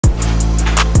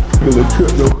a little trip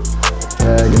though.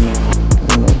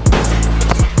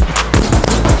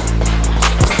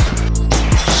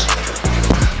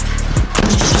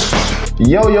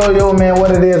 Yo, man,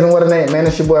 what it is and what it ain't, man.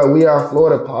 It's your boy, We Are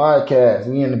Florida Podcast.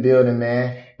 We in the building,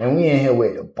 man. And we in here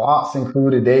with the boxing crew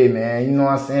today, man. You know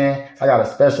what I'm saying? I got a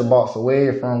special boxer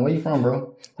where you from,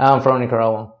 bro? I'm from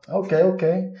Nicaragua.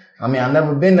 Okay. I mean, I've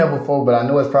never been there before, but I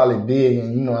know it's probably big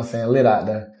and, you know what I'm saying, lit out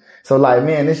there. So, like,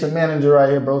 man, this your manager right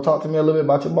here, bro. Talk to me a little bit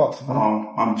about your boxing.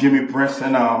 I'm Jimmy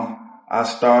Brinson. I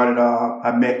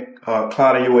met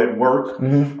Claudio at work.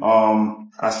 Mm-hmm.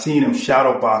 I seen him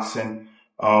shadow boxing.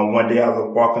 One day I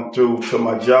was walking through to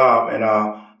my job and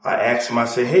I asked him, I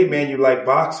said, "Hey man, you like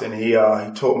boxing?" He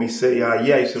told me, yeah, I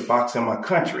used to box in my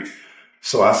country.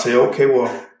 So I said, okay,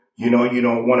 well, you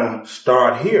don't want to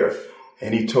start here.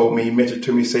 And he mentioned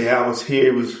to me, I was here,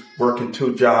 he was working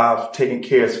 2 jobs, taking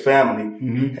care of his family.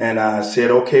 Mm-hmm. And I said,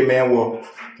 okay, man, well,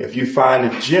 if you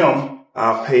find a gym,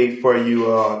 I'll pay for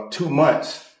you 2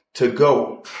 months to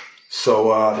go.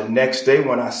 So the next day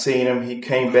when I seen him, he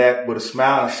came back with a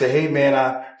smile and said, "Hey man,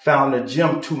 I found a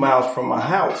gym 2 miles from my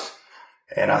house."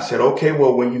 And I said, okay,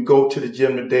 well, when you go to the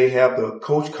gym today, have the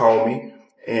coach call me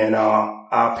and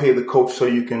I'll pay the coach so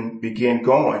you can begin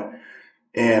going.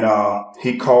 And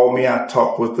he called me. I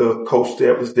talked with the coach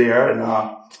that was there and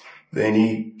then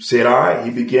he said, all right,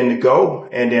 he began to go.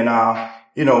 And then,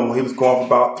 he was going for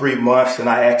about 3 months and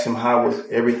I asked him how was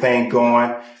everything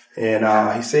going. And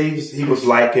he said he was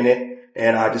liking it.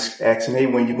 And I just asked him, hey,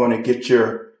 when you going to get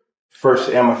your first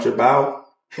amateur bout?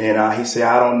 And he said,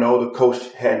 I don't know. The coach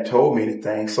hadn't told me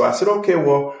anything. So I said, okay,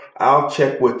 well, I'll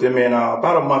check with him. And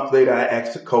about a month later, I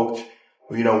asked the coach,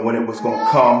 when it was going to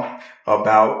come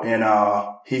about. And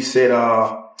he said,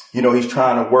 he's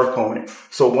trying to work on it.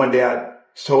 So one day I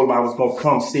told him I was going to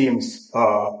come see him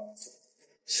spar.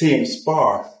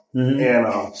 Mm-hmm. And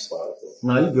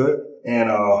No, you good. And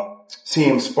see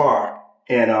him spar.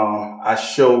 And I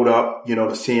showed up,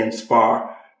 to see him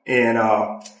spar. And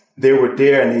they were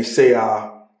there and they say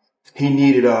he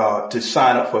needed to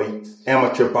sign up for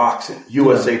amateur boxing,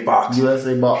 USA boxing.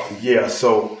 USA boxing. Yeah,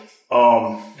 so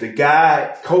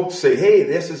the coach said, hey,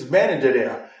 this is manager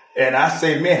there. And I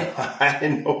say, man, I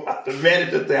didn't know about the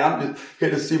manager thing. I'm just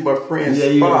here to see my friend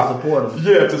spar. Yeah, to support him.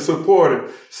 Yeah, to support him.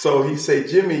 So he said,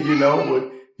 Jimmy,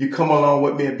 would you come along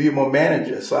with me and be my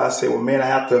manager? So I said, well, man, I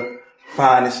have to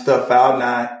find this stuff out. And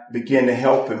I began to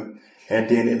help him. And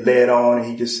then it led on and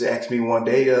he just asked me one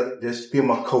day to just be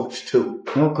my coach too.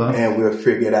 Okay. And we'll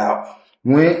figure it out.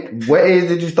 What age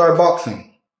did you start boxing?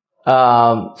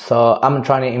 So I'm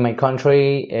training in my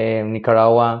country, in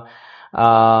Nicaragua.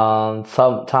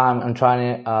 Sometime I'm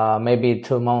trying, maybe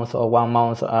 2 months or 1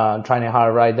 month, training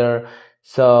hard right there.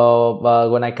 So, but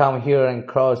when I come here and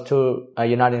cross to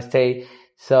United States,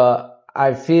 so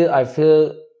I feel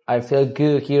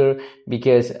good here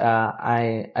because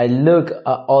I look at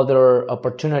other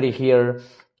opportunity here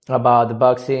about the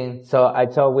boxing. So I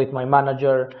talked with my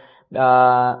manager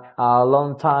a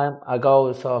long time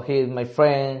ago. So he is my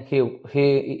friend. He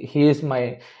is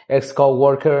my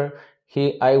ex-co-worker.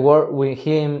 I work with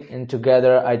him and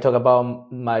together I talk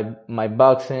about my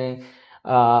boxing.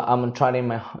 I'm trying in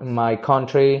my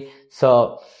country.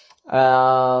 So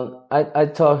I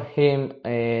told him,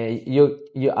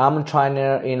 I'm a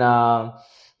trainer in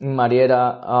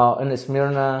Marietta, in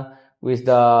Smyrna with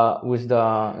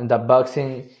the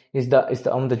boxing, is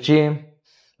on the gym.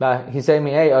 But he said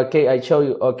me, hey, okay, I show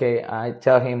you. Okay. I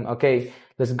tell him, okay,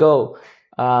 let's go.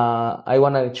 I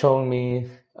want to show me,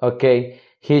 okay.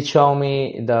 He showed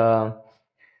me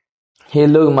he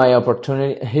looked my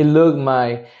opportunity. He looked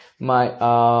my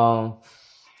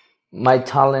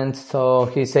talent. So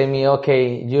he said me,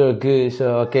 okay, you're good.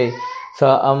 So, okay. So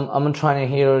I'm trying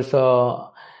here.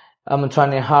 So I'm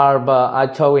trying hard, but I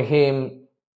told him,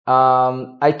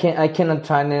 I cannot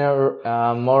train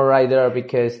more right there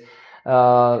because,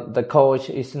 the coach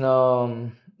is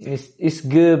is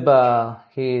good, but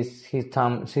he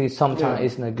sometimes is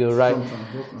not good, right?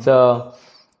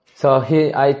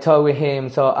 I told him,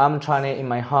 so I'm trying in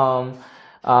my home.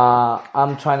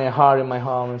 I'm trying hard in my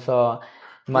home. So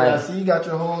so you got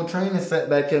your whole training set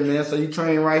back here, man. So you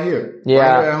train right here. Yeah.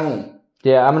 Right here at home.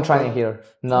 Yeah, I'm training here.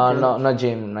 No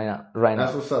gym right now.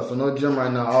 That's what's up. So no gym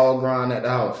right now, all grind at the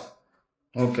house.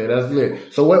 Okay, that's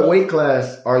lit. So what weight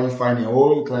class are you fighting?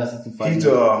 What weight class is he fighting?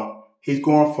 He's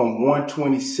going from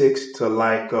 126 to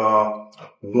like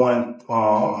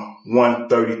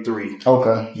 133.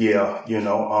 Okay. Yeah,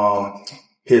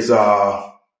 his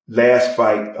last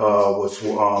fight was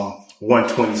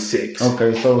 126.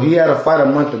 Okay, so he had a fight a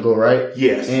month ago, right?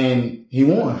 Yes. And he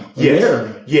won.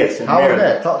 Yes. Yes. How was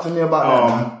that? Talk to me about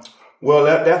that. Well,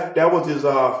 that was his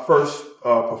first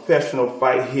professional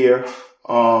fight here.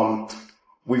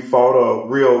 We fought a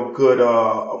real good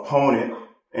opponent,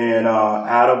 and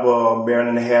out of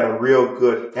Maryland, they had a real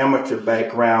good amateur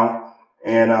background.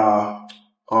 And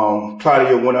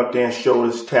Claudio went up there and showed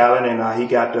his talent, and he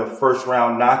got the first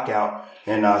round knockout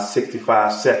in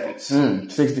 65 seconds.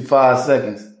 65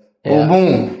 seconds. Yeah. Boom,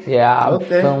 boom. Yeah.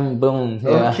 Okay. Boom, boom.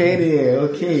 Yeah. Okay then.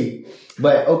 Okay.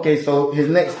 But okay, so his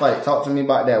next fight, talk to me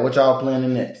about that. What y'all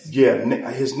planning next? Yeah,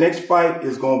 his next fight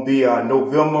is going to be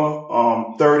November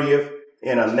 30th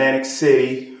in Atlantic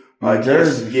City.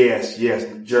 Jersey. Yes,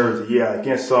 Jersey. Yeah,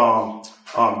 against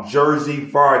Jersey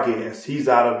Vargas. He's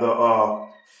out of the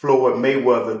Floyd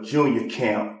Mayweather Jr.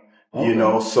 camp. Okay. You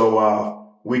know, so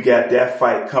we got that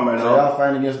fight coming So up. y'all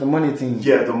fighting against the money team.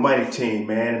 Yeah, the money team,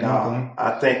 man.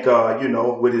 I think you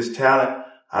know, with his talent,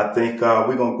 I think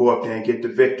we're gonna go up there and get the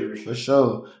victory. For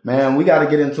sure. Man, we gotta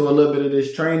get into a little bit of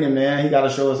this training, man. He gotta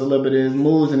show us a little bit of his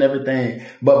moves and everything.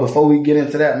 But before we get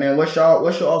into that, man, what's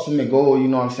your ultimate goal, you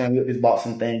know what I'm saying, with this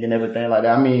boxing thing and everything like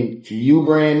that? I mean, you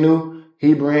brand new,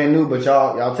 he brand new, but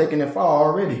y'all taking it far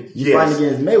already. You fighting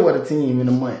against Mayweather team in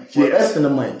a month. Well, less than a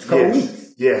month. A couple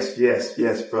weeks. Yes,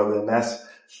 brother. And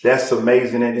that's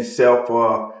amazing in itself.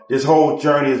 This whole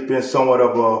journey has been somewhat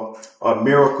of a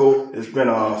miracle. It's been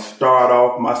a start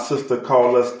off. My sister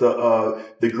called us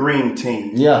the green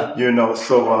team. Yeah. You know,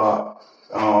 so,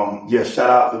 shout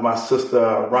out to my sister,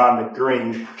 Rhonda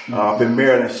Green, in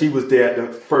Maryland. She was there at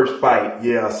the first fight.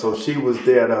 Yeah. So she was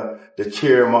there to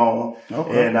cheer him on.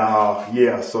 Okay. And, I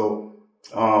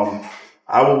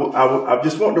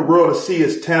just want the world to see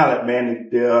his talent, man.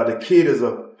 The kid is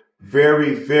a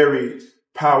very, very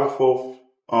powerful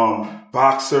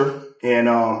boxer, and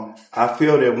I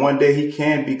feel that one day he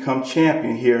can become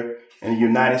champion here in the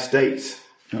United States.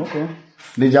 Okay.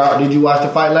 Did you watch the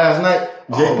fight last night?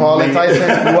 Jake Paul and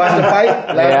Tyson. You watched the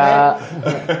fight last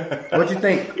night? What you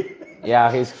think?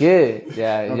 Yeah, he's good.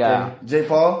 Yeah, okay. yeah. Jake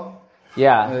Paul?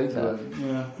 Yeah.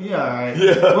 Yeah, all right.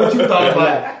 Yeah. What you thought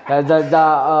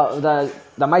about it?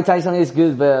 The Mike Tyson is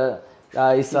good, but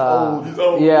he's old. He's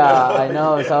old. Yeah, I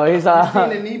know. So he's seen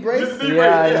the knee brace?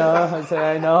 Yeah, I know. So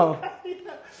I know.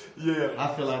 Yeah.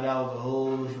 I feel like that was a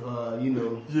whole,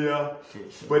 Yeah.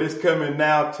 But it's coming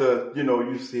now to,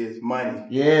 you see it's money.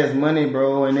 Yeah, it's money,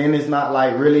 bro. And then it's not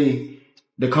like really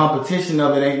the competition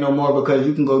of it ain't no more because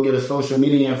you can go get a social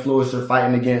media influencer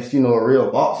fighting against, a real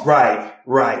boxer.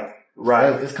 Right.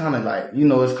 It's kind of like,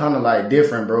 it's kind of like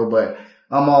different, bro. But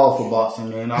I'm all for boxing,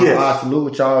 man. I salute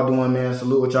what y'all doing, man.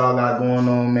 Salute what y'all got going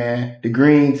on, man. The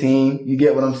green team, you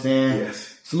get what I'm saying?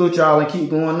 Yes. Salute y'all and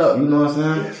keep going up, you know what I'm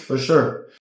saying? Yes. For sure.